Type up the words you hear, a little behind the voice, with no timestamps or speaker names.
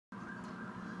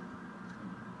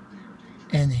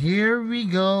And here we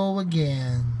go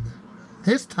again.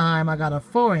 This time I got a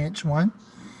 4-inch one.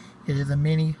 It is a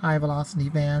mini high velocity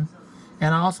fan.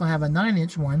 And I also have a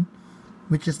 9-inch one,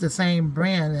 which is the same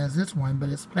brand as this one, but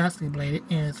it's plastic bladed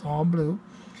and it's all blue.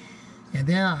 And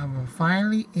then I will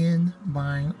finally end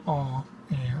buying all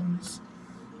fans.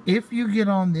 If you get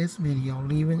on this video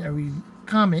leaving a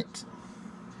comment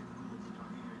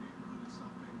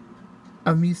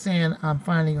of me saying I'm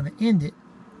finally going to end it,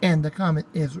 and the comment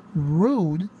is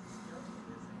rude,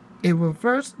 it will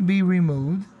first be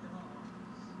removed.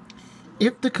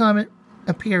 If the comment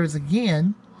appears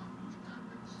again,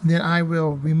 then I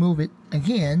will remove it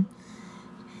again.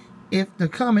 If the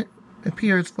comment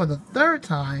appears for the 3rd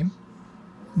time,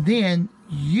 then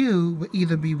you will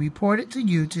either be reported to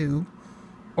YouTube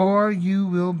or you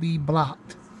will be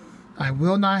blocked. I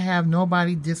will not have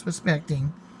nobody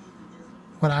disrespecting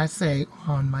what I say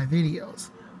on my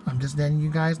videos. I'm just letting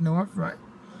you guys know up front.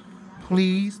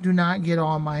 Please do not get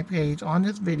on my page on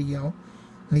this video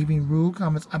leaving rude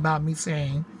comments about me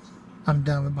saying I'm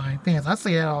done with buying fans. I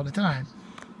say that all the time.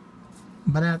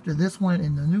 But after this one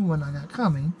and the new one I got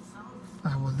coming,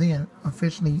 I will then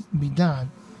officially be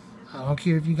done. I don't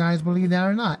care if you guys believe that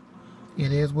or not.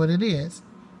 It is what it is.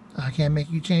 I can't make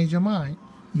you change your mind.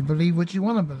 You believe what you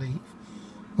want to believe.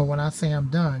 But when I say I'm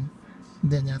done,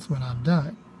 then that's when I'm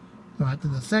done. So after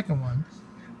the second one,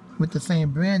 with the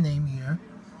same brand name here,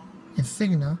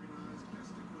 Insignia,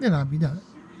 then I'll be done.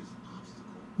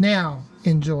 Now,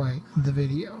 enjoy the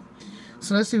video.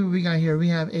 So let's see what we got here. We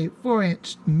have a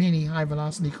 4-inch mini high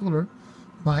velocity cooler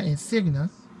by Insignia.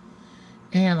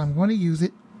 And I'm going to use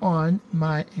it on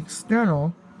my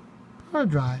external hard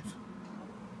drive.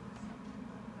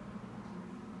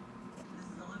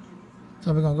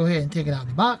 So we're going to go ahead and take it out of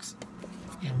the box.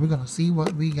 And we're going to see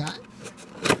what we got.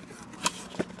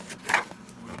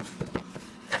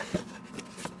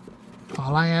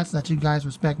 All I ask is that you guys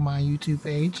respect my YouTube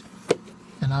page.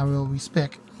 And I will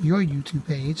respect your YouTube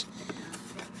page.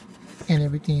 And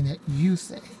everything that you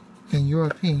say. And your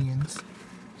opinions.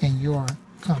 And your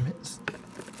comments.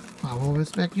 I will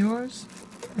respect yours.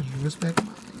 And you respect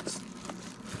mine.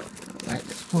 Alright,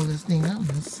 let's pull this thing out.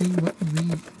 And let's see what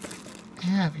we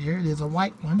have here. There's a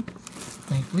white one.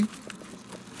 Thankfully.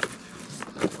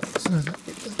 As soon as I get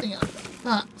this thing out of the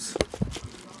box,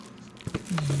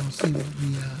 and we'll see what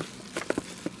we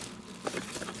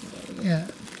yeah.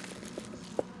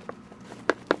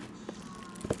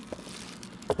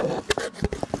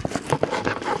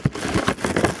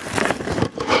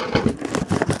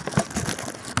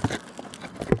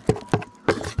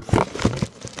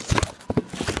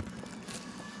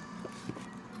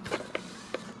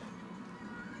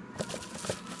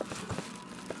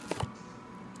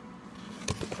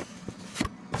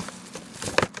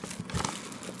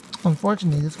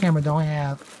 Unfortunately, this camera don't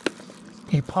have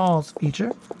a pause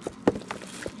feature,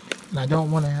 and I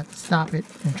don't want to have to stop it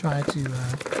and try to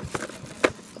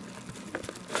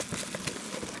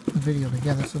put the video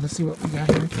together. So let's see what we got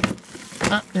here.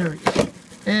 Ah, there we go.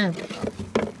 There we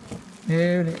go.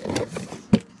 There it is.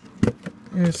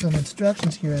 There's some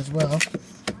instructions here as well,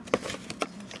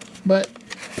 but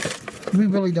we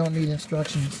really don't need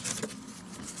instructions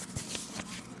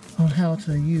on how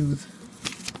to use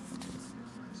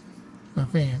a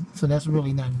fan, so that's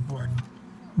really not important.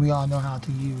 We all know how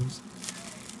to use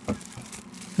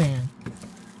fan.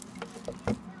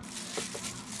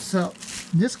 So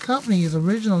this company is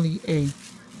originally a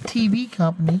TV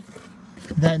company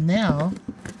that now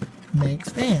makes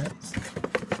fans.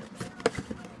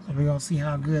 So we're gonna see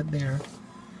how good their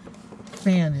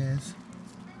fan is.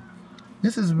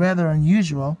 This is rather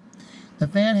unusual. The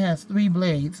fan has 3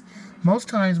 blades. Most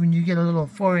times when you get a little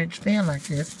 4-inch fan like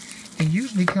this, it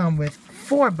usually comes with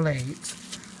 4 blades,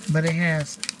 but it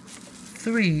has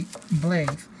 3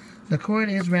 blades. The cord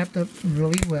is wrapped up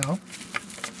really well.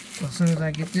 So as soon as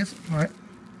I get this part,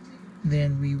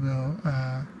 then we will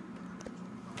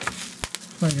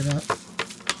plug it up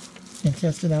and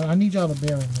test it out. I need y'all to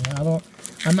bear with me.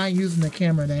 I'm not using the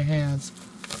camera that has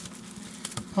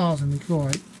pause and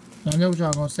record. I know what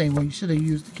y'all gonna say. Well, you should have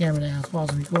used the camera that has pause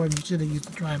and record. You should have used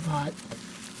the tripod.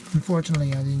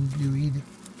 Unfortunately, I didn't do either.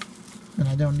 And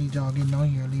I don't need y'all getting on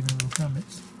here leaving rude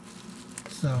comments.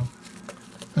 So,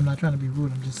 I'm not trying to be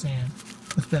rude, I'm just saying,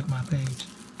 respect my page.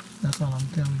 That's all I'm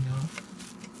telling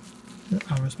y'all.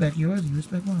 I respect yours, you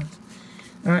respect mine.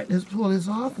 Alright, let's pull this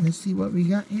off and let's see what we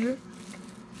got here.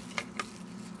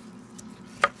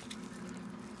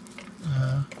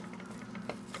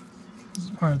 This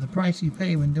is part of the price you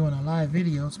pay when doing a live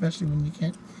video, especially when you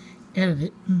can't edit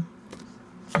it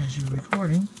as you're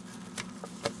recording.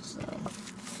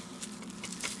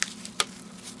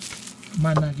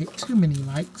 Might not get too many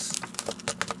likes.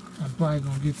 I'm probably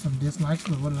going to get some dislikes,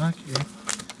 but what do I care?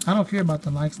 I don't care about the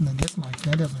likes and the dislikes.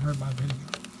 That doesn't hurt my video.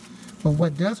 But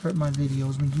what does hurt my video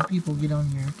is when you people get on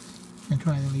here and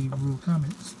try to leave rude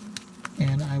comments.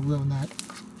 And I will not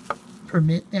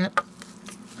permit that.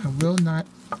 I will not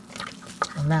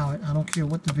allow it. I don't care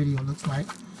what the video looks like,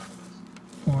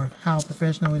 or how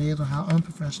professional it is, or how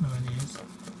unprofessional it is.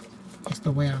 It's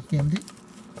the way I filmed it,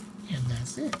 and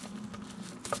that's it.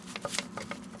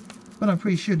 But I'm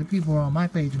pretty sure the people on my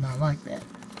page are not like that.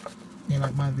 They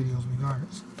like my videos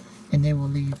regardless. And they will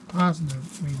leave positive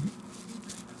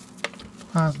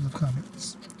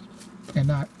comments and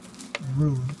not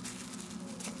rude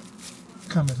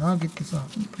comments. I'll get this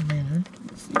off later.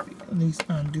 Let's see if we can at least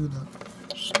undo the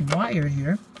wire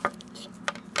here.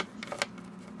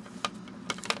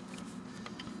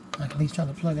 I can at least try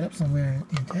to plug it up somewhere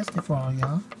and test it for all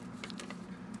y'all.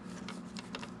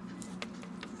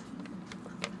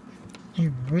 They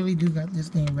really do got this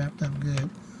thing wrapped up good.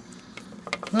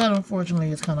 But unfortunately,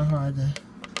 it's kind of hard to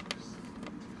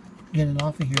get it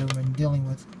off of here when dealing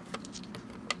with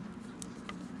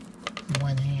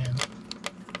one hand.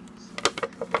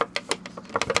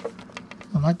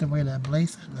 I like the way that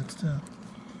blaze set looks too.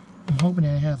 I'm hoping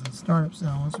that it has a startup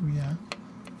sound once we I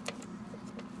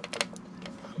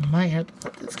might have to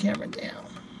put this camera down.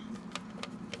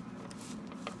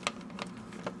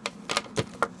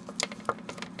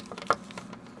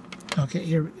 Okay,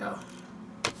 here we go.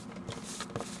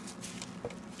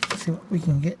 Let's see what we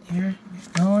can get here.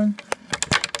 Get going.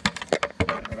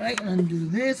 Alright, undo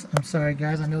this. I'm sorry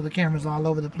guys, I know the camera's all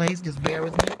over the place. Just bear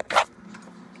with me.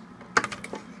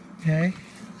 Okay,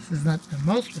 this is not the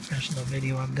most professional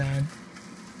video I've done.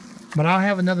 But I'll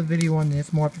have another video on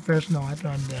this, more professional after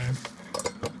I'm done.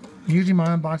 Usually my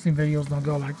unboxing videos don't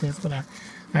go like this, but I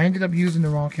ended up using the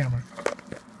wrong camera.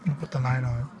 I'll put the light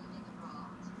on.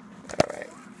 Alright.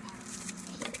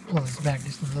 Pull this back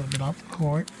just a little bit off the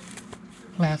cord.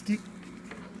 Plastic.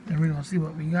 And we're going to see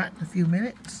what we got in a few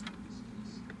minutes.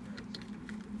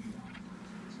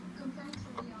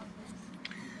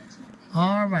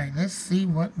 Alright, let's see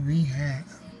what we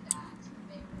have.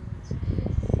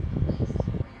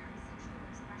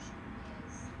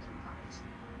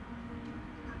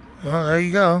 Well, there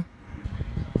you go.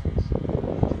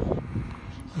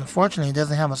 Unfortunately, it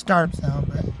doesn't have a startup sound,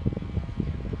 but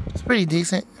it's pretty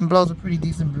decent and blows a pretty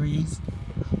decent breeze.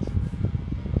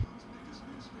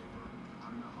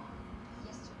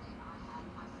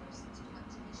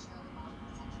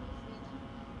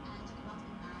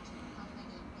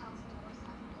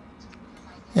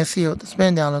 Let's see what the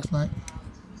spin down looks like.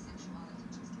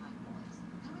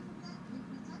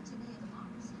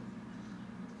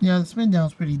 Yeah, the spin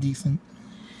down's pretty decent.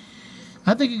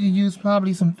 I think you could use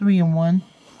probably some 3-in-1.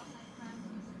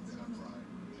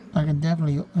 I can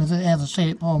definitely, because it has a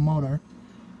shaded pole motor,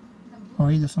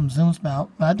 or either some zoom spout.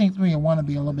 But I think 3-in-1 would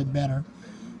be a little bit better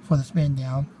for the spin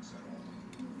down.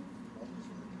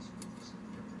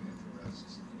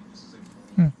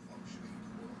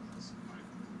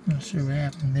 Not sure what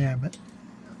happened there, but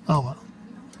oh well.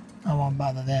 I won't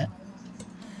bother that.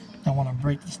 I want to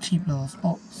break these cheap little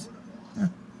spokes. Yeah.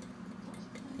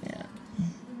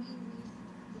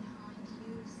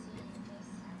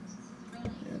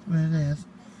 That's what it is.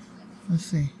 Let's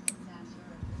see.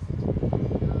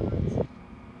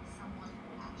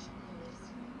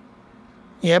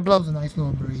 Yeah, it blows a nice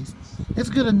little breeze. It's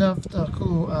good enough to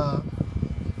cool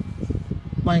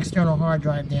my external hard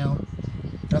drive down.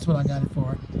 That's what I got it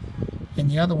for. And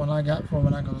the other one I got for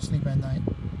when I go to sleep at night.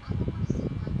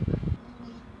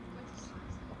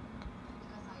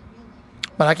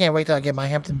 But I can't wait till I get my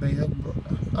Hampton Bay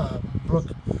Brook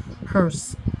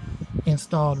hearse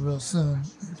installed real soon.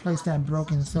 Replace that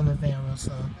broken ceiling fan real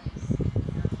soon.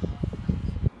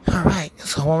 Alright,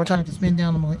 so one more time to spin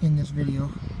down, I'm going to end this video.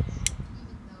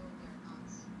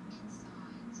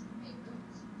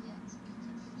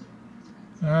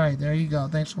 Alright, there you go.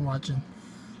 Thanks for watching.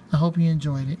 I hope you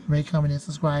enjoyed it. Rate, comment, and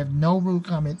subscribe. No rude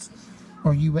comments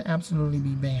or you will absolutely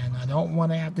be banned. I don't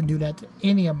want to have to do that to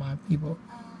any of my people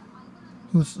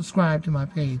who subscribe to my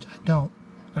page. I don't.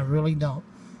 I really don't.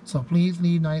 So please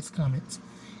leave nice comments.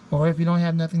 Or if you don't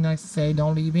have nothing nice to say,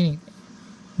 don't leave anything.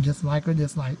 Just like or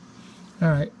dislike.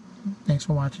 Alright. Thanks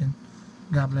for watching.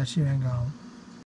 God bless you and go.